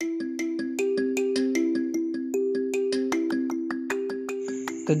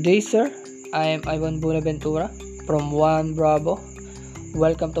Today, sir, I am Ivan Buenaventura from One Bravo.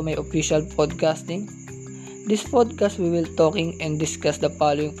 Welcome to my official podcasting. This podcast we will talking and discuss the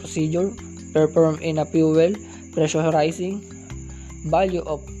following procedure performed in a fuel pressurizing, value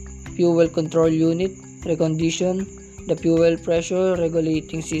of fuel control unit, recondition, the fuel pressure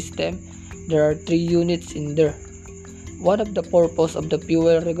regulating system. There are 3 units in there. One of the purpose of the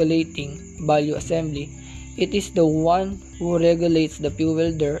fuel regulating value assembly, it is the one who regulates the fuel.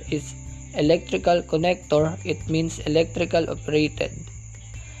 There is electrical connector, it means electrical operated.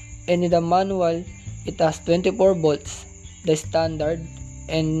 And in the manual, it has 24 volts, the standard,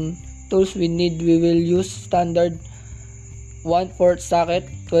 and tools we will use standard 1/4 socket,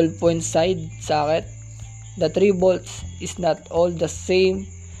 12-point side socket. The 3 volts is not all the same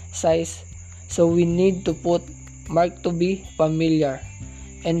size, so we need to put mark to be familiar,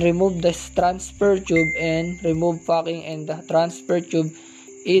 and remove the transfer tube and remove packing, and the transfer tube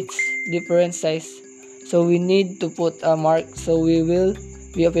it's different size, so we need to put a mark so we will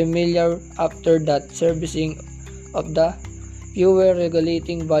be familiar after that servicing of the fuel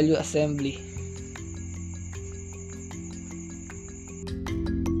regulating value assembly.